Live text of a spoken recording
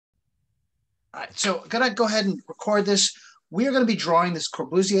All right, so I'm gonna go ahead and record this. We are gonna be drawing this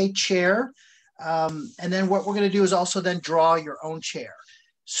Corbusier chair. And then what we're gonna do is also then draw your own chair.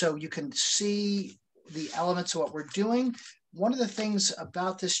 So you can see the elements of what we're doing. One of the things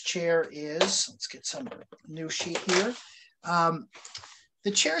about this chair is, let's get some new sheet here.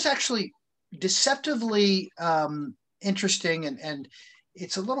 The chair is actually deceptively interesting and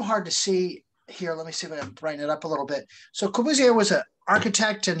it's a little hard to see here. Let me see if I can brighten it up a little bit. So Corbusier was an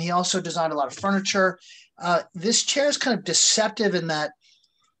architect and he also designed a lot of furniture. This chair is kind of deceptive in that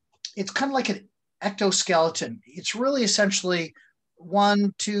it's kind of like an ectoskeleton. It's really essentially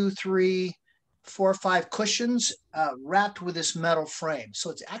one, two, three, four, five cushions wrapped with this metal frame. So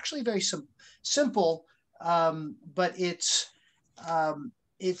it's actually very simple, but um,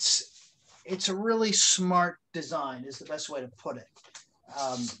 it's a really smart design is the best way to put it.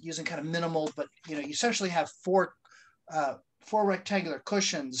 Using kind of minimal, but you essentially have four rectangular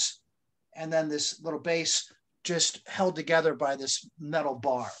cushions, and then this little base just held together by this metal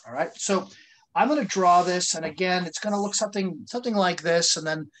bar. All right, so I'm going to draw this, and again, it's going to look something like this, and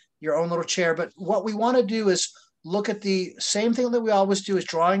then your own little chair. But what we want to do is look at the same thing that we always do is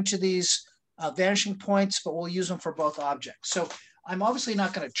drawing to these vanishing points, but we'll use them for both objects. So I'm obviously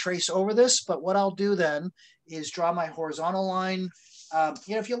not going to trace over this, but what I'll do then is draw my horizontal line.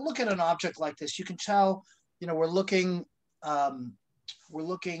 If you look at an object like this, you can tell, we're looking above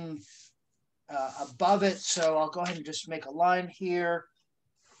it. So I'll go ahead and just make a line here.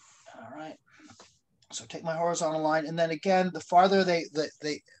 All right. So take my horizontal line, and then again, the farther the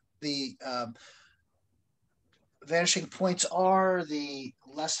vanishing points are, the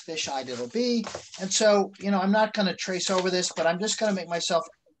less fisheye it'll be. And so, I'm not going to trace over this, but I'm just going to make myself,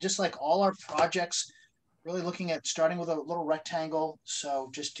 just like all our projects, really looking at starting with a little rectangle. So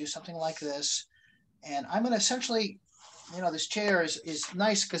just do something like this. And I'm going to essentially, this chair is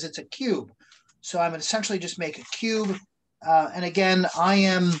nice because it's a cube. So I'm going to essentially just make a cube. And again,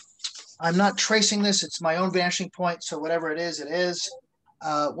 I'm not tracing this. It's my own vanishing point. So whatever it is, it is.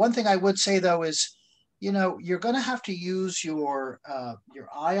 One thing I would say though is, you're going to have to use your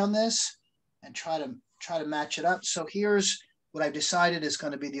eye on this and try to match it up. So here's what I've decided is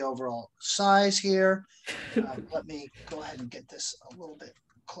going to be the overall size here. Let me go ahead and get this a little bit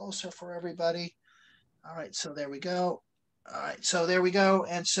closer for everybody. All right, so there we go. All right, so there we go.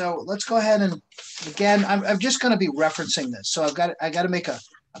 And so let's go ahead and again, I'm just going to be referencing this. So I got to make a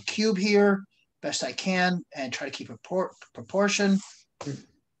cube here best I can and try to keep a proportion. All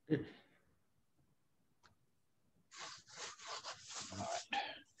right.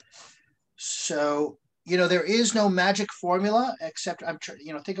 So, there is no magic formula except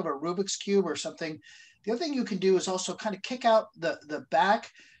think of a Rubik's Cube or something. The other thing you can do is also kind of kick out the back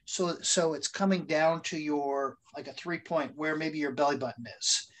so it's coming down to your, like a 3-point where maybe your belly button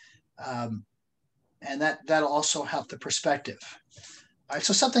is. And that'll also help the perspective. All right,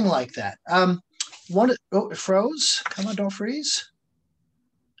 so something like that. It froze. Come on, don't freeze.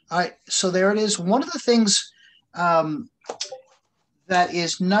 All right, so there it is. One of the things that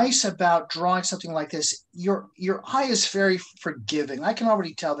is nice about drawing something like this, your eye is very forgiving. I can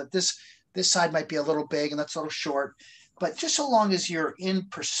already tell that this side might be a little big and that's a little short, but just so long as you're in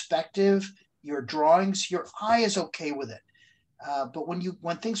perspective, your drawings, your eye is okay with it. But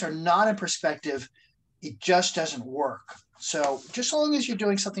when things are not in perspective, it just doesn't work. So just so long as you're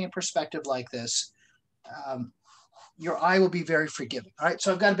doing something in perspective like this, your eye will be very forgiving. All right,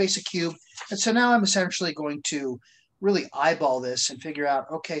 so I've got a basic cube. And so now I'm essentially going to really eyeball this and figure out,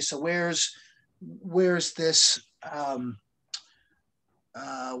 okay, so where's this,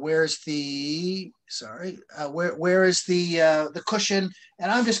 where is the cushion?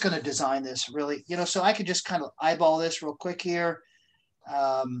 And I'm just going to design this really, so I could just kind of eyeball this real quick here,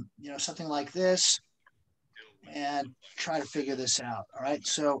 something like this, and try to figure this out. All right,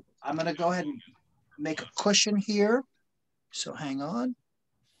 so I'm going to go ahead and make a cushion here. So hang on.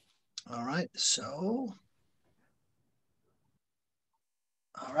 All right, so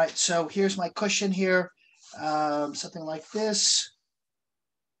here's my cushion here, something like this.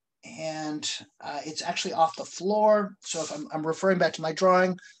 And it's actually off the floor. So if I'm referring back to my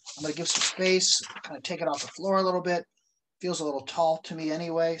drawing, I'm going to give some space, kind of take it off the floor a little bit. Feels a little tall to me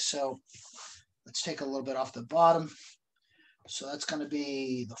anyway. So let's take a little bit off the bottom. So that's going to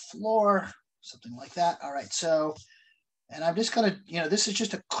be the floor, something like that. All right. So, and I'm just going to, this is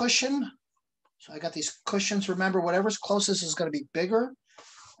just a cushion. So I got these cushions. Remember, whatever's closest is going to be bigger.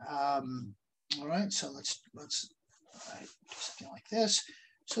 All right. So let's do something like this.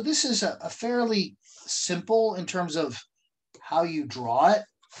 So this is a fairly simple in terms of how you draw it.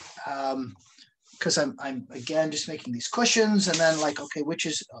 because I'm again just making these cushions, and then like, okay, which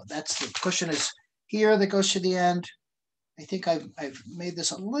is, oh, that's the cushion is here that goes to the end. I think I've made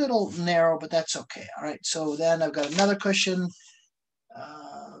this a little narrow, but that's okay. All right, so then I've got another cushion.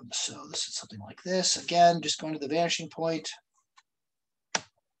 So this is something like this. Again, just going to the vanishing point.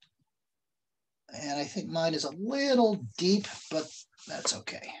 And I think mine is a little deep, but that's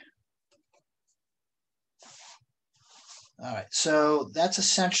okay. All right, so that's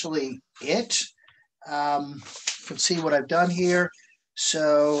essentially it. You can see what I've done here.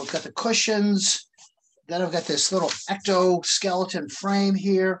 So I've got the cushions. Then I've got this little ectoskeleton frame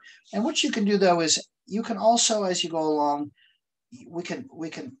here. And what you can do though is you can also, as you go along, we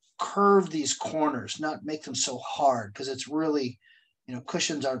can curve these corners, not make them so hard, because it's really, you know,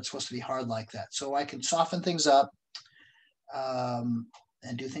 cushions aren't supposed to be hard like that. So I can soften things up and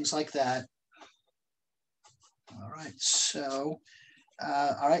do things like that. All right, so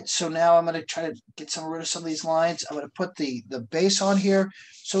now I'm going to try to get rid of some of these lines. I'm going to put the base on here.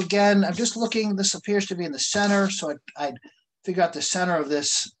 So again, I'm just looking, this appears to be in the center. So I'd figure out the center of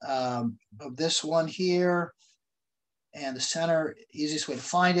this one here. And the center, easiest way to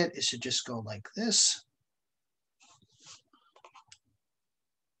find it is to just go like this.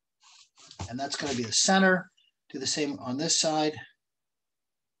 And that's going to be the center. Do the same on this side.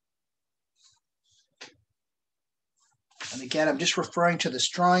 And again, I'm just referring to this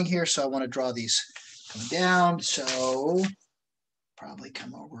drawing here, so I want to draw these coming down. So probably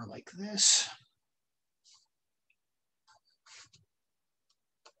come over like this.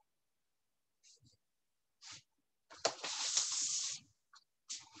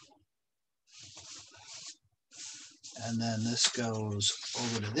 And then this goes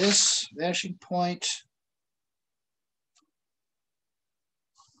over to this vanishing point.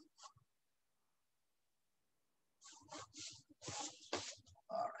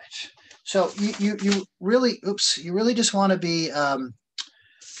 All right. So you really, you really just want to be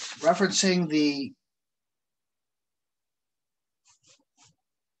referencing the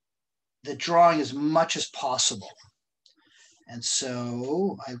drawing as much as possible. And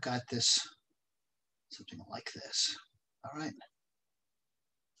so I've got this, something like this. All right.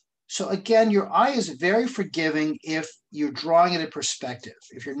 So again, your eye is very forgiving if you're drawing it in perspective.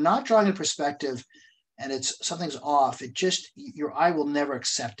 If you're not drawing in perspective and something's off, it just, your eye will never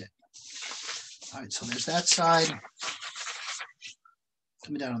accept it. All right, so there's that side.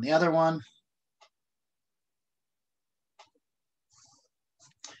 Coming down on the other one.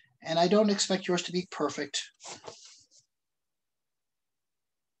 And I don't expect yours to be perfect.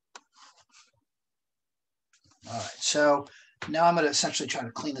 All right, so now I'm going to essentially try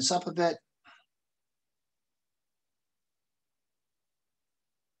to clean this up a bit.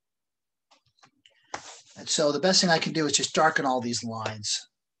 And so the best thing I can do is just darken all these lines.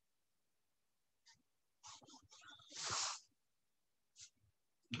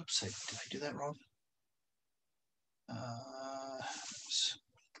 Oops, did I do that wrong?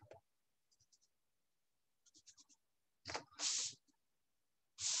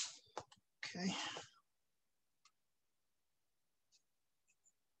 Okay.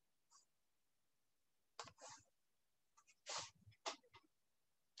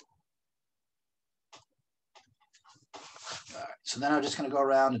 All right, so then I'm just going to go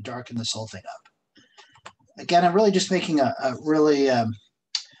around and darken this whole thing up. Again, I'm really just making a really,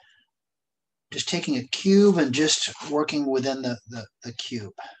 just taking a cube and just working within the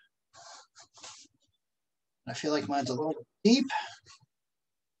cube. I feel like mine's a little deep.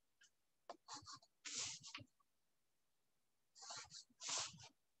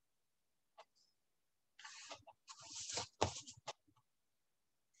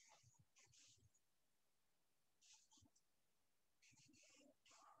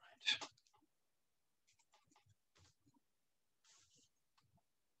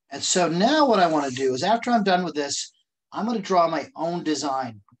 And so now what I want to do is, after I'm done with this, I'm going to draw my own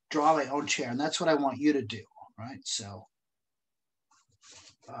design, draw my own chair. And that's what I want you to do, right? So,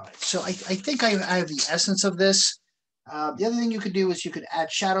 all right. So I think I have the essence of this. The other thing you could do is you could add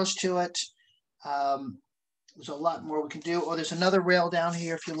shadows to it. There's a lot more we can do. Oh, there's another rail down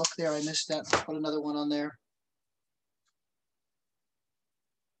here. If you look there, I missed that. I'll put another one on there.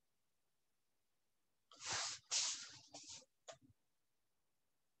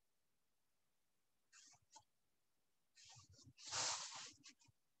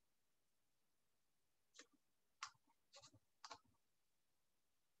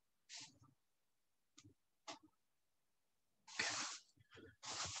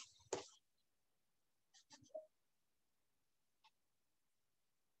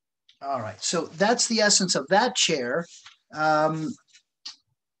 All right, so that's the essence of that chair. I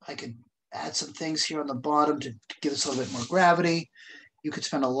could add some things here on the bottom to give us a little bit more gravity. You could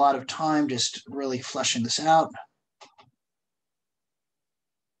spend a lot of time just really fleshing this out.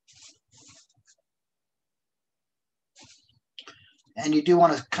 And you do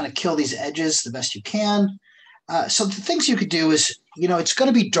want to kind of kill these edges the best you can. So the things you could do is, it's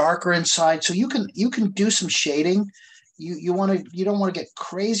going to be darker inside, so you can do some shading. You don't want to get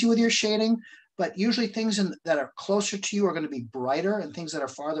crazy with your shading, but usually things that are closer to you are going to be brighter, and things that are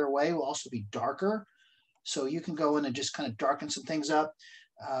farther away will also be darker. So you can go in and just kind of darken some things up.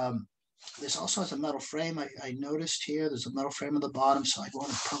 This also has a metal frame. I noticed here there's a metal frame at the bottom, so I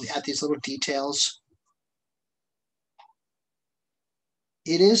want to probably add these little details.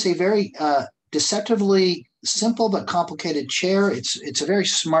 It is a very deceptively simple but complicated chair. It's a very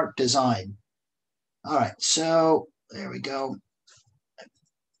smart design. All right, so there we go.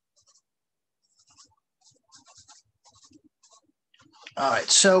 All right,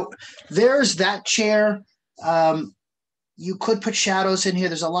 so there's that chair. You could put shadows in here.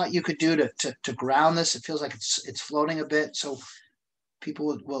 There's a lot you could do to ground this. It feels like it's floating a bit, so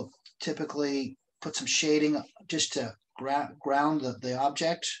people will typically put some shading just to ground the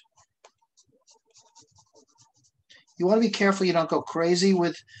object. You want to be careful you don't go crazy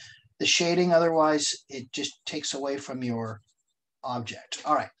with the shading, otherwise it just takes away from your object.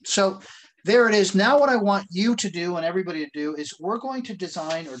 All right, so there it is. Now what I want you to do and everybody to do is we're going to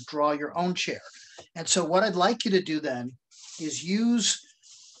design or draw your own chair. And so what I'd like you to do then is use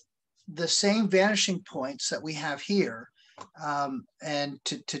the same vanishing points that we have here and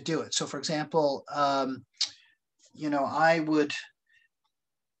to do it. So for example, I would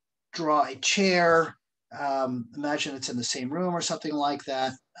draw a chair. Imagine it's in the same room or something like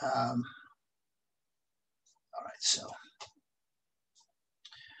that. All right, so I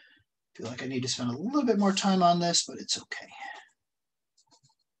feel like I need to spend a little bit more time on this, but it's okay.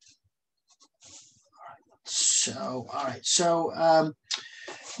 All right, so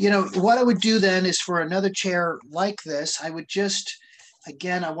what I would do then is for another chair like this, I would just,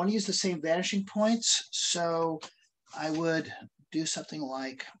 again, I want to use the same vanishing points. So I would do something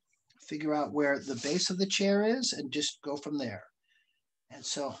like figure out where the base of the chair is and just go from there. And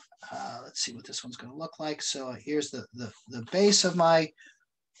so let's see what this one's going to look like. So here's the base of my,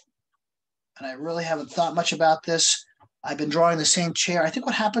 and I really haven't thought much about this. I've been drawing the same chair. I think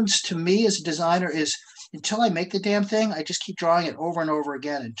what happens to me as a designer is until I make the damn thing, I just keep drawing it over and over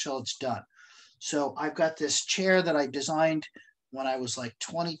again until it's done. So I've got this chair that I designed when I was like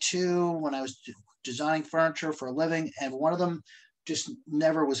 22, when I was designing furniture for a living, and one of them just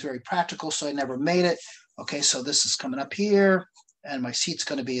never was very practical, so I never made it. Okay, so this is coming up here, and my seat's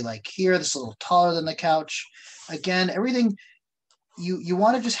going to be like here. This is a little taller than the couch. Again, everything, you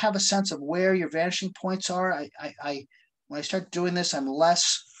want to just have a sense of where your vanishing points are. When I start doing this, I'm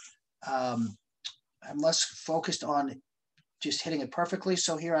less focused on just hitting it perfectly.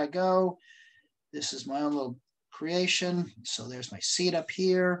 So here I go. This is my own little creation. So there's my seat up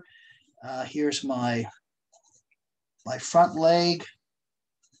here. Here's my front leg.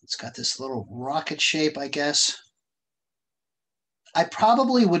 It's got this little rocket shape, I guess. I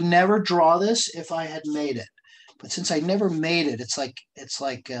probably would never draw this if I had made it, but since I never made it, it's like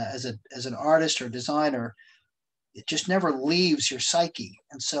as an artist or designer, it just never leaves your psyche.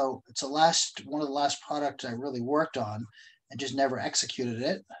 And so it's one of the last products I really worked on and just never executed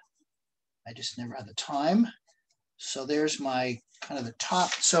it. I just never had the time. So there's my kind of the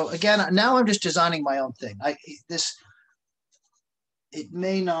top. So again, now I'm just designing my own thing. It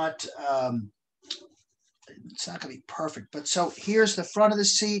may not, it's not gonna be perfect, but so here's the front of the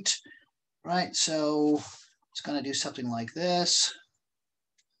seat, right? So it's gonna do something like this.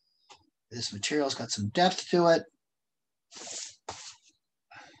 This material's got some depth to it.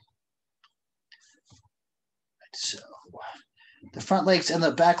 So the front legs and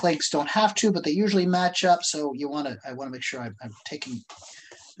the back legs don't have to, but they usually match up. So I want to make sure I'm taking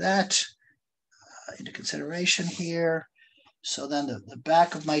that into consideration here. So then the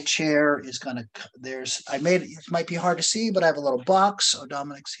back of my chair is going to, it might be hard to see, but I have a little box. Oh,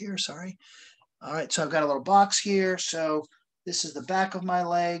 Dominic's here, sorry. All right, so I've got a little box here. So this is the back of my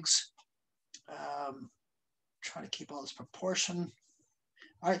legs. Try to keep all this proportion.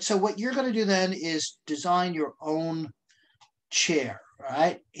 All right, so what you're going to do then is design your own chair,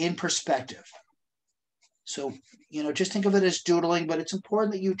 right, in perspective. So, just think of it as doodling, but it's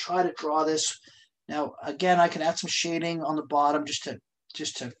important that you try to draw this. Now, again, I can add some shading on the bottom just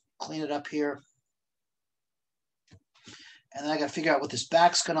to clean it up here. And then I got to figure out what this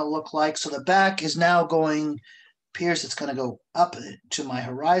back's going to look like. So the back is now appears it's going to go up to my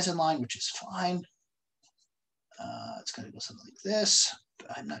horizon line, which is fine. It's going to go something like this.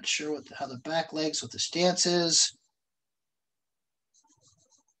 I'm not sure how the back legs, what the stance is.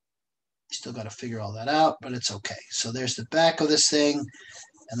 Still got to figure all that out, but it's okay. So there's the back of this thing,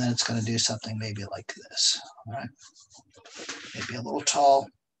 and then it's going to do something maybe like this. All right, maybe a little tall.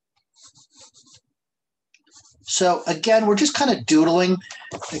 So again, we're just kind of doodling.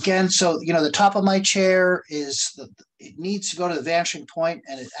 Again, so the top of my chair it needs to go to the vanishing point,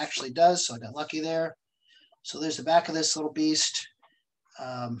 and it actually does. So I got lucky there. So there's the back of this little beast.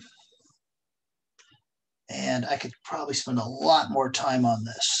 And I could probably spend a lot more time on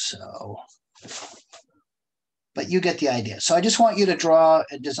this. But you get the idea. So I just want you to draw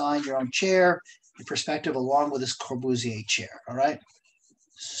and design your own chair in perspective along with this Corbusier chair. All right.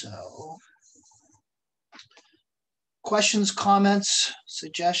 So questions, comments,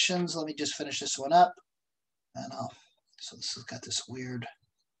 suggestions. Let me just finish this one up. And so this has got this weird,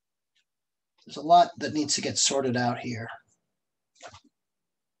 there's a lot that needs to get sorted out here.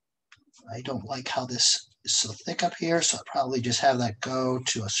 I don't like how this is so thick up here, so I'll probably just have that go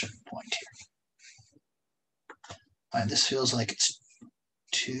to a certain point here. All right, this feels like it's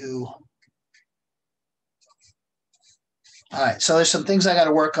too. All right, so there's some things I got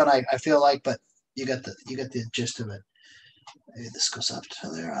to work on. I feel like, but you get the gist of it. Maybe this goes up to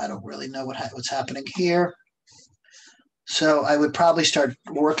there. I don't really know what's happening here. So I would probably start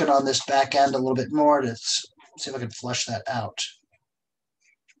working on this back end a little bit more to see if I can flush that out.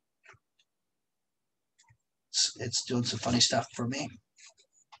 It's doing some funny stuff for me.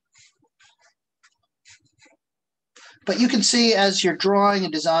 But you can see as you're drawing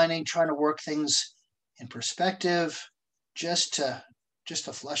and designing, trying to work things in perspective, just to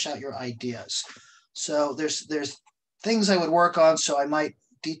flesh out your ideas. So there's things I would work on. So I might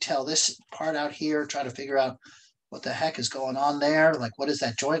detail this part out here, try to figure out what the heck is going on there. Like, what does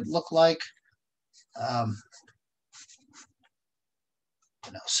that joint look like?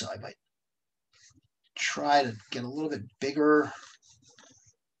 So I might try to get a little bit bigger.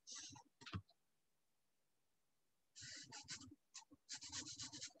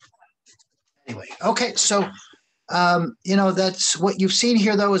 Anyway, okay, so that's what you've seen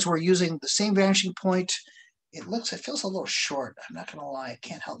here, though, is we're using the same vanishing point. It feels a little short. I'm not gonna lie, I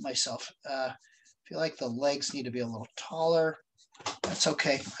can't help myself. I feel like the legs need to be a little taller. That's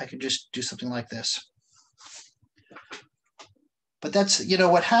okay. I can just do something like this. But that's,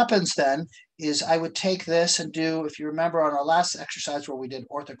 what happens then is I would take this and do, if you remember on our last exercise where we did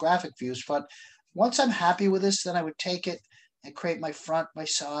orthographic views, but once I'm happy with this, then I would take it and create my front, my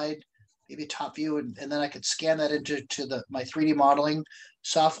side, maybe top view, and then I could scan that into my 3D modeling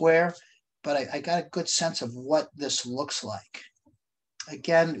software. But I got a good sense of what this looks like.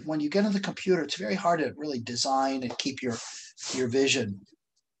 Again, when you get on the computer, it's very hard to really design and keep your vision.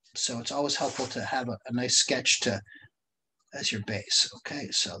 So it's always helpful to have a nice sketch as your base. Okay,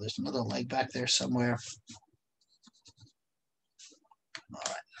 so there's another leg back there somewhere. All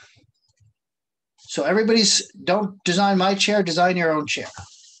right. So don't design my chair, design your own chair.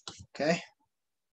 Okay.